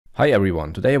Hi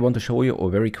everyone, today I want to show you a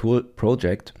very cool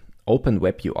project, Open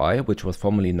WebUI, which was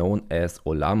formerly known as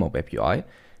Ollama WebUI.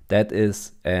 That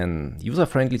is an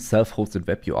user-friendly self-hosted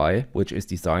web UI, which is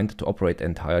designed to operate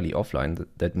entirely offline.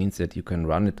 That means that you can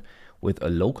run it with a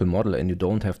local model and you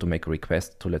don't have to make a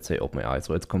request to, let's say, OpenAI.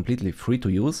 So it's completely free to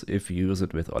use if you use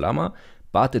it with Ollama,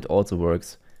 but it also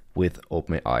works with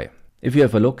OpenAI. If you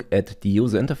have a look at the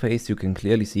user interface, you can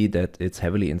clearly see that it's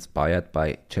heavily inspired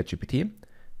by ChatGPT.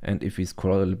 And if we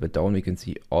scroll a little bit down, we can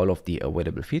see all of the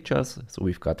available features. So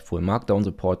we've got full markdown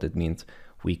support. That means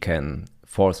we can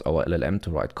force our LLM to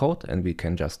write code and we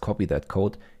can just copy that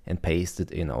code and paste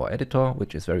it in our editor,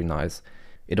 which is very nice.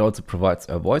 It also provides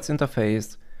a voice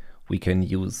interface. We can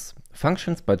use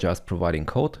functions by just providing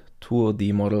code to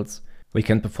the models. We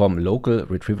can perform local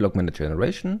retrieval augmented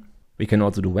generation. We can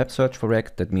also do web search for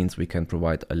RAG. That means we can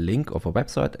provide a link of a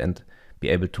website and be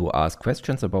able to ask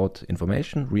questions about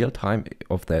information real time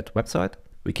of that website.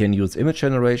 We can use image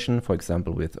generation, for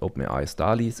example, with OpenAI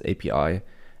Starly's API.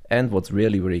 And what's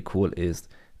really, really cool is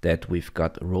that we've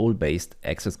got role-based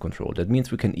access control. That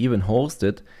means we can even host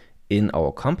it in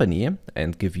our company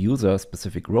and give users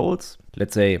specific roles,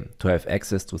 let's say to have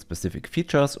access to specific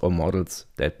features or models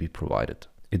that we provided.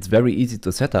 It's very easy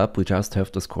to set up. We just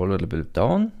have to scroll a little bit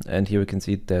down. And here we can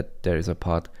see that there is a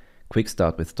part quick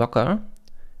start with Docker.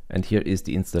 And here is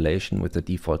the installation with the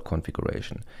default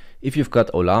configuration. If you've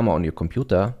got Ollama on your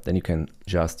computer, then you can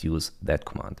just use that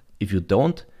command. If you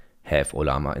don't have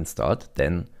Ollama installed,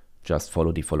 then just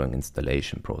follow the following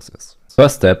installation process.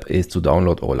 First step is to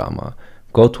download Ollama.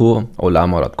 Go to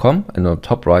ollama.com and on the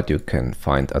top right you can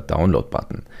find a download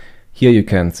button. Here you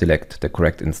can select the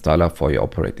correct installer for your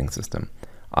operating system.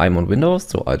 I'm on Windows,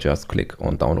 so I just click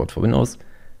on download for Windows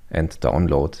and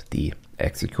download the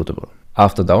executable.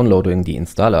 After downloading the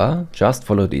installer, just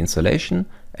follow the installation,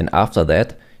 and after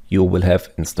that you will have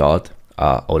installed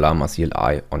Ollama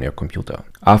CLI on your computer.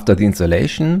 After the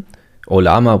installation,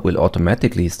 Ollama will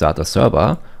automatically start a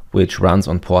server which runs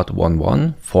on port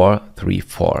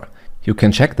 11434. You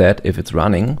can check that if it's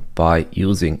running by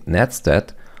using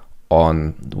netstat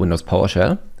on Windows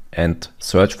PowerShell and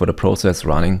search for the process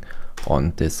running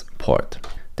on this port.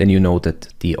 Then you know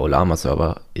that the Ollama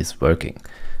server is working.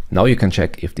 Now you can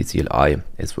check if the CLI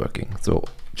is working. So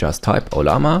just type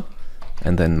Ollama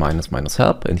and then --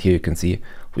 help. And here you can see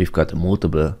we've got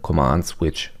multiple commands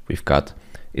which we've got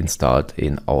installed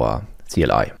in our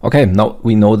CLI. Okay, now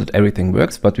we know that everything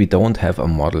works, but we don't have a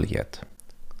model yet.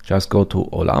 Just go to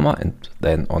Ollama and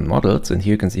then on models. And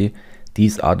here you can see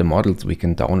these are the models we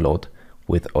can download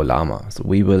with Ollama. So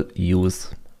we will use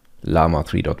Llama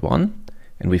 3.1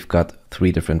 and we've got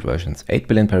 3 different versions, 8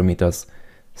 billion parameters,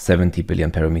 70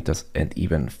 billion parameters and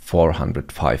even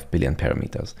 405 billion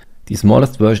parameters. The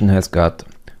smallest version has got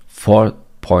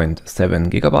 4.7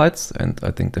 gigabytes and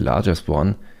I think the largest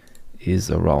one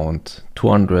is around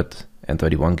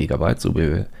 231 gigabytes. So we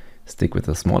will stick with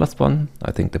the smallest one.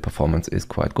 I think the performance is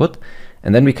quite good.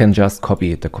 And then we can just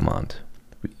copy the command.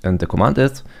 And the command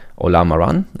is Ollama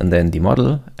run and then the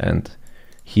model and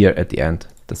here at the end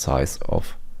the size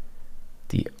of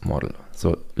the model.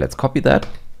 So let's copy that.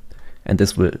 And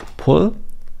this will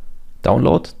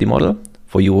download the model.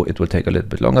 For you, it will take a little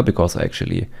bit longer because I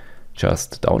actually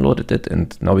just downloaded it.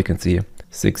 And now we can see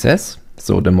success.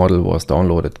 So the model was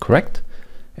downloaded correct.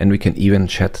 And we can even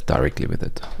chat directly with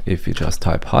it. If you just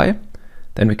type hi,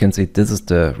 then we can see this is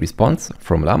the response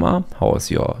from Llama. How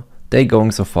is your day going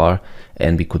so far?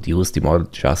 And we could use the model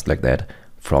just like that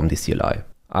from the CLI.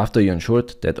 After you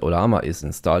ensured that Ollama is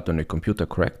installed on your computer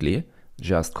correctly,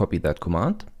 just copy that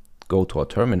command. Go to our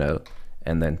terminal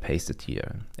and then paste it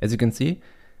here. As you can see,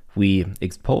 we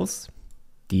expose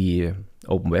the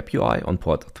Open WebUI on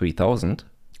port 3000.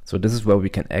 So this is where we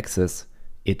can access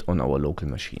it on our local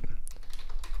machine.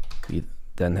 We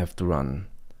then have to run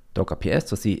Docker PS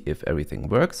to see if everything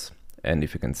works. And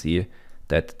if you can see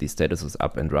that the status is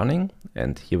up and running,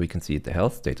 and here we can see the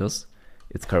health status,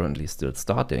 it's currently still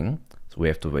starting. So we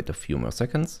have to wait a few more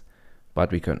seconds,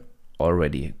 but we can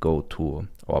already go to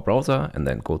our browser and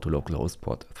then go to localhost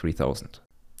port 3000.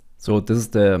 So this is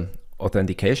the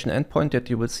authentication endpoint that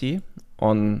you will see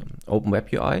on Open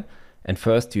WebUI. And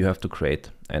first you have to create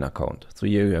an account. So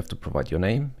here you have to provide your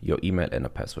name, your email and a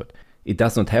password. It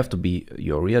does not have to be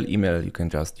your real email. You can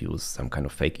just use some kind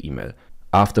of fake email.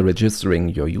 After registering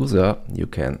your user, you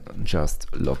can just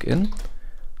log in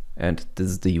and this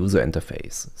is the user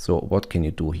interface. So what can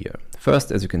you do here?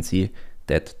 First, as you can see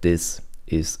that this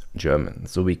is German.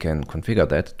 So we can configure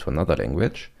that to another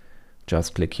language.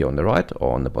 Just click here on the right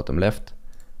or on the bottom left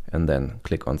and then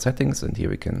click on settings. And here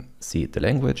we can see the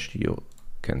language. You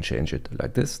can change it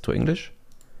like this to English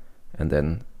and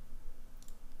then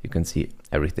you can see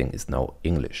everything is now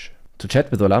English. To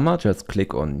chat with Ollama, just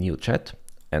click on New Chat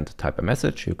and type a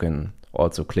message. You can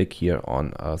also click here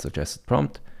on a suggested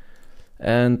prompt.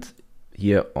 And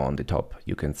here on the top,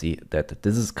 you can see that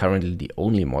this is currently the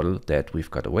only model that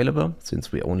we've got available,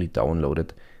 since we only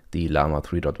downloaded the Llama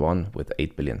 3.1 with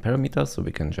 8 billion parameters. So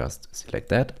we can just select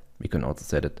that. We can also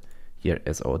set it here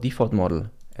as our default model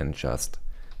and just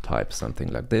type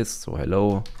something like this. So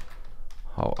hello,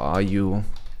 how are you?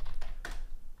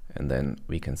 And then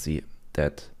we can see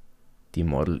that the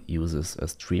model uses a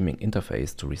streaming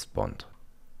interface to respond.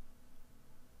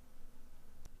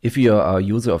 If you are a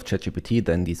user of ChatGPT,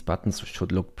 then these buttons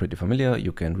should look pretty familiar.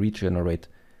 You can regenerate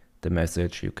the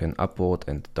message, you can upvote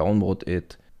and downvote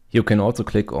it. You can also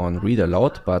click on read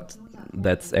aloud, but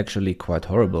that's actually quite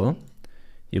horrible.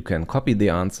 You can copy the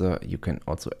answer, you can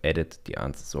also edit the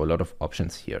answer. So a lot of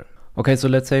options here. Okay, so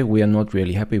let's say we are not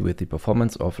really happy with the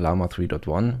performance of Llama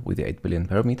 3.1 with the 8 billion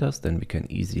parameters, then we can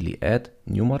easily add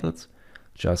new models.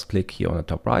 Just click here on the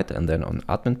top right and then on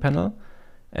admin panel.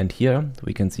 And here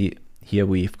we can see, here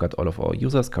we've got all of our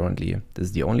users. Currently, this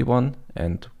is the only one,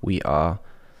 and we've got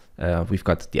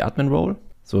the admin role.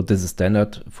 So this is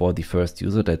standard for the first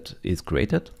user that is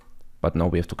created. But now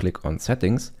we have to click on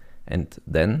settings, and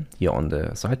then here on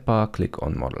the sidebar, click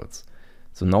on models.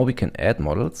 So now we can add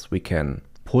models. We can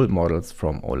pull models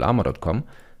from ollama.com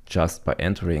just by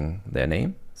entering their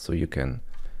name. So you can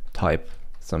type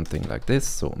something like this,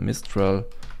 so Mistral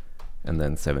and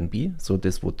then 7B. So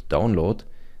this would download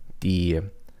the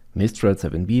Mistral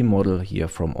 7B model here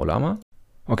from Ollama.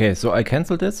 Okay, so I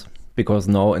cancel this because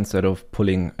now instead of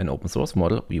pulling an open source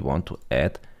model, we want to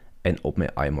add an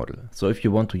OpenAI model. So if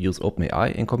you want to use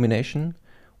OpenAI in combination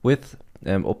with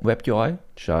Open WebUI,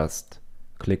 just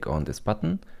click on this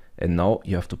button, and now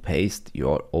you have to paste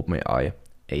your OpenAI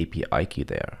API key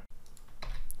there.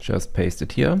 Just paste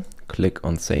it here, click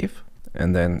on save,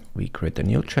 and then we create a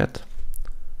new chat.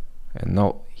 And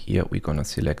now here we're gonna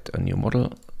select a new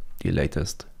model, the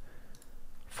latest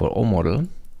 4.0 model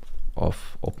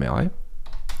of OpenAI,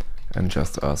 and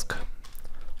just ask,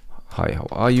 hi, how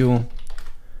are you?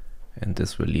 And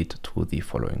this will lead to the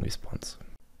following response.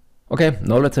 Okay,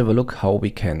 now let's have a look how we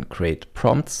can create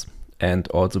prompts and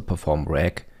also perform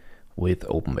RAG with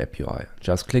Open WebUI.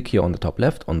 Just click here on the top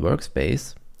left on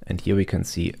Workspace, and here we can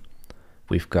see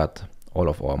we've got all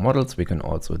of our models. We can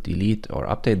also delete or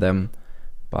update them,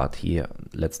 but here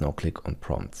let's now click on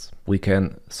prompts. We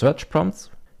can search prompts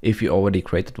if you already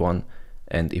created one,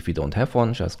 and if you don't have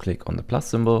one, just click on the plus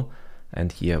symbol,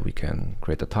 and here we can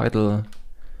create a title,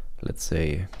 let's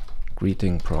say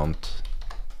greeting prompt,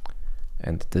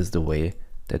 and this is the way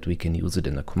that we can use it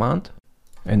in a command.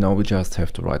 And now we just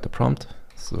have to write a prompt.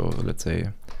 So let's say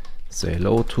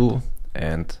hello to,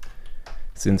 and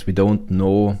since we don't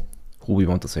know who we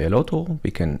want to say hello to, we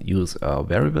can use a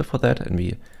variable for that.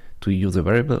 And to use a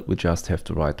variable, we just have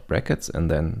to write brackets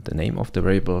and then the name of the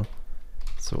variable.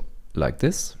 So like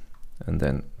this, and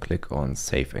then click on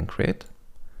save and create.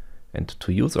 And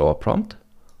to use our prompt,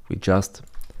 we just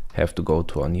have to go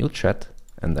to our new chat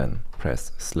and then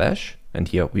press /. And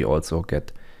here we also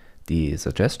get the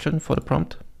suggestion for the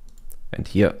prompt. And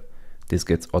here this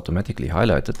gets automatically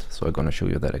highlighted. So I'm gonna show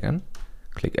you that again.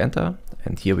 Click enter,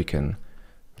 and here we can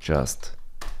just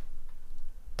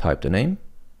type the name.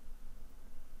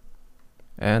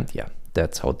 And yeah,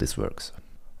 that's how this works.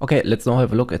 Okay, let's now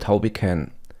have a look at how we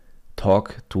can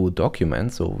talk to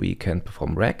documents, so we can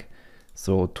perform RAG.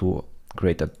 So to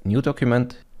create a new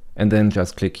document, and then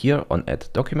just click here on add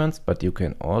documents, but you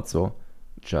can also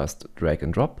just drag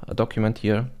and drop a document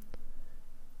here.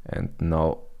 And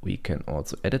now we can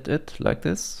also edit it like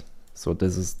this. So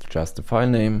this is just the file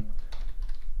name.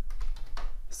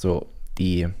 So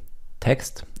the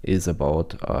text is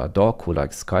about a dog who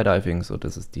likes skydiving. So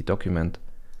this is the document,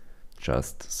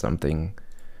 just something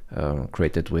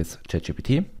created with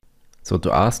ChatGPT. So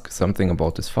to ask something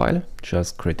about this file,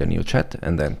 just create a new chat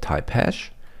and then type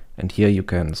hash. And here you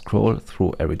can scroll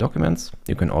through every document.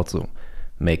 You can also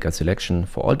make a selection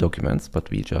for all documents,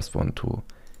 but we just want to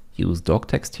use dog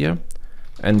text here.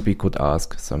 And we could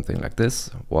ask something like this: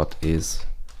 what is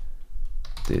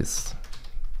this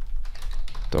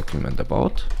document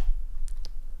about?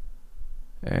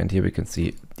 And here we can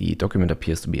see the document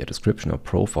appears to be a description or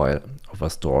profile of a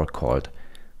store called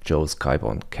Joe's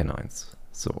Skybound Canines.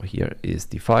 So here is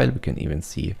the file. We can even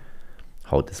see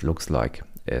how this looks like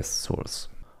as source.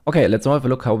 Okay, let's now have a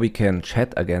look how we can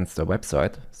chat against a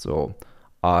website. So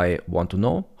I want to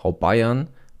know how Bayern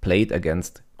played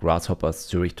against Grasshoppers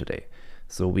Zurich today.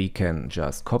 So we can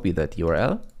just copy that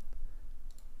URL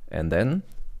and then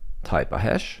type a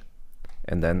hash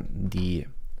and then the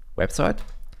website.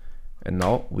 And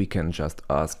now we can just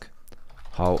ask,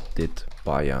 how did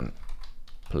Bayern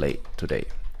play today?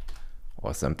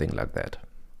 Or something like that.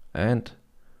 And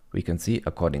we can see,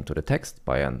 according to the text,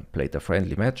 Bayern played a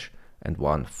friendly match and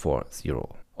won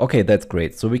 4-0. Okay, that's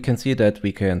great. So we can see that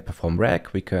we can perform RAG,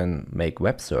 we can make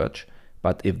web search,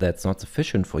 but if that's not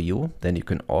sufficient for you, then you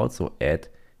can also add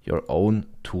your own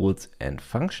tools and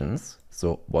functions.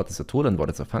 So what is a tool and what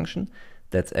is a function?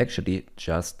 That's actually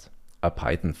just a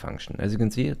Python function. As you can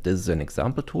see, this is an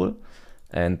example tool,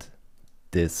 and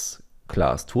this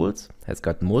class tools has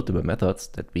got multiple methods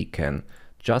that we can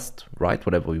just write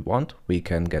whatever we want. We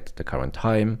can get the current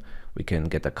time, we can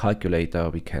get a calculator,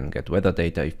 we can get weather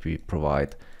data if we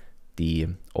provide the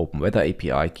Open Weather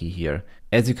API key here.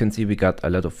 As you can see, we got a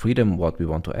lot of freedom what we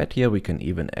want to add here. We can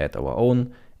even add our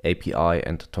own API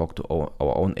and talk to our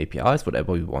own APIs,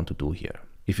 whatever we want to do here.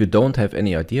 If you don't have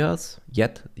any ideas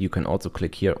yet, you can also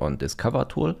click here on Discover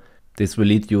tool. This will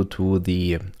lead you to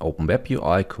the Open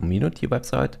WebUI community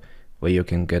website, where you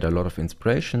can get a lot of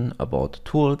inspiration about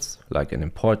tools like an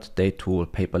import date tool,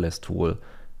 paperless tool,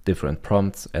 different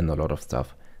prompts, and a lot of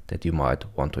stuff that you might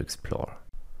want to explore.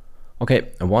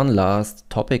 Okay, one last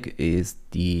topic is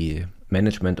the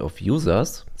management of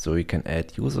users. So you can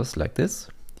add users like this.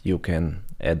 You can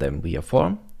add them via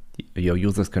form. Your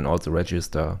users can also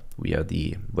register via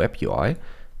the web UI,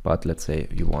 but let's say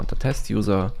you want a test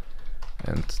user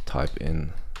and type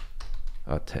in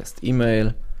a test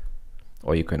email,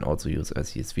 or you can also use a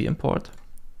CSV import.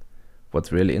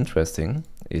 What's really interesting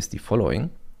is the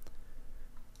following.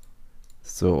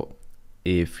 So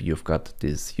if you've got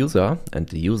this user and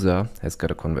the user has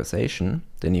got a conversation,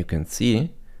 then you can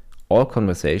see all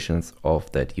conversations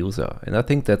of that user. And I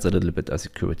think that's a little bit a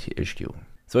security issue.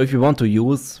 So if you want to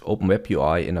use Open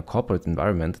WebUI in a corporate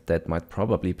environment, that might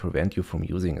probably prevent you from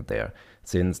using it there,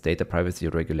 since data privacy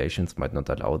regulations might not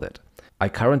allow that. I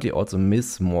currently also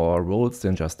miss more roles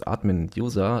than just admin and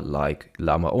user, like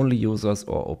Llama only users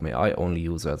or OpenAI only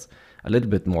users. A little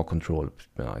bit more control would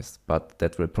be nice, but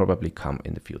that will probably come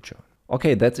in the future.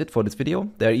 Okay, that's it for this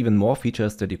video. There are even more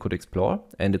features that you could explore,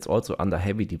 and it's also under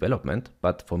heavy development,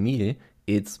 but for me,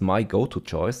 it's my go-to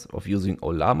choice of using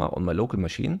Ollama on my local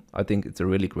machine. I think it's a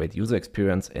really great user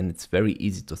experience and it's very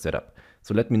easy to set up.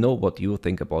 So let me know what you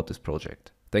think about this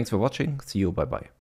project. Thanks for watching. See you. Bye bye.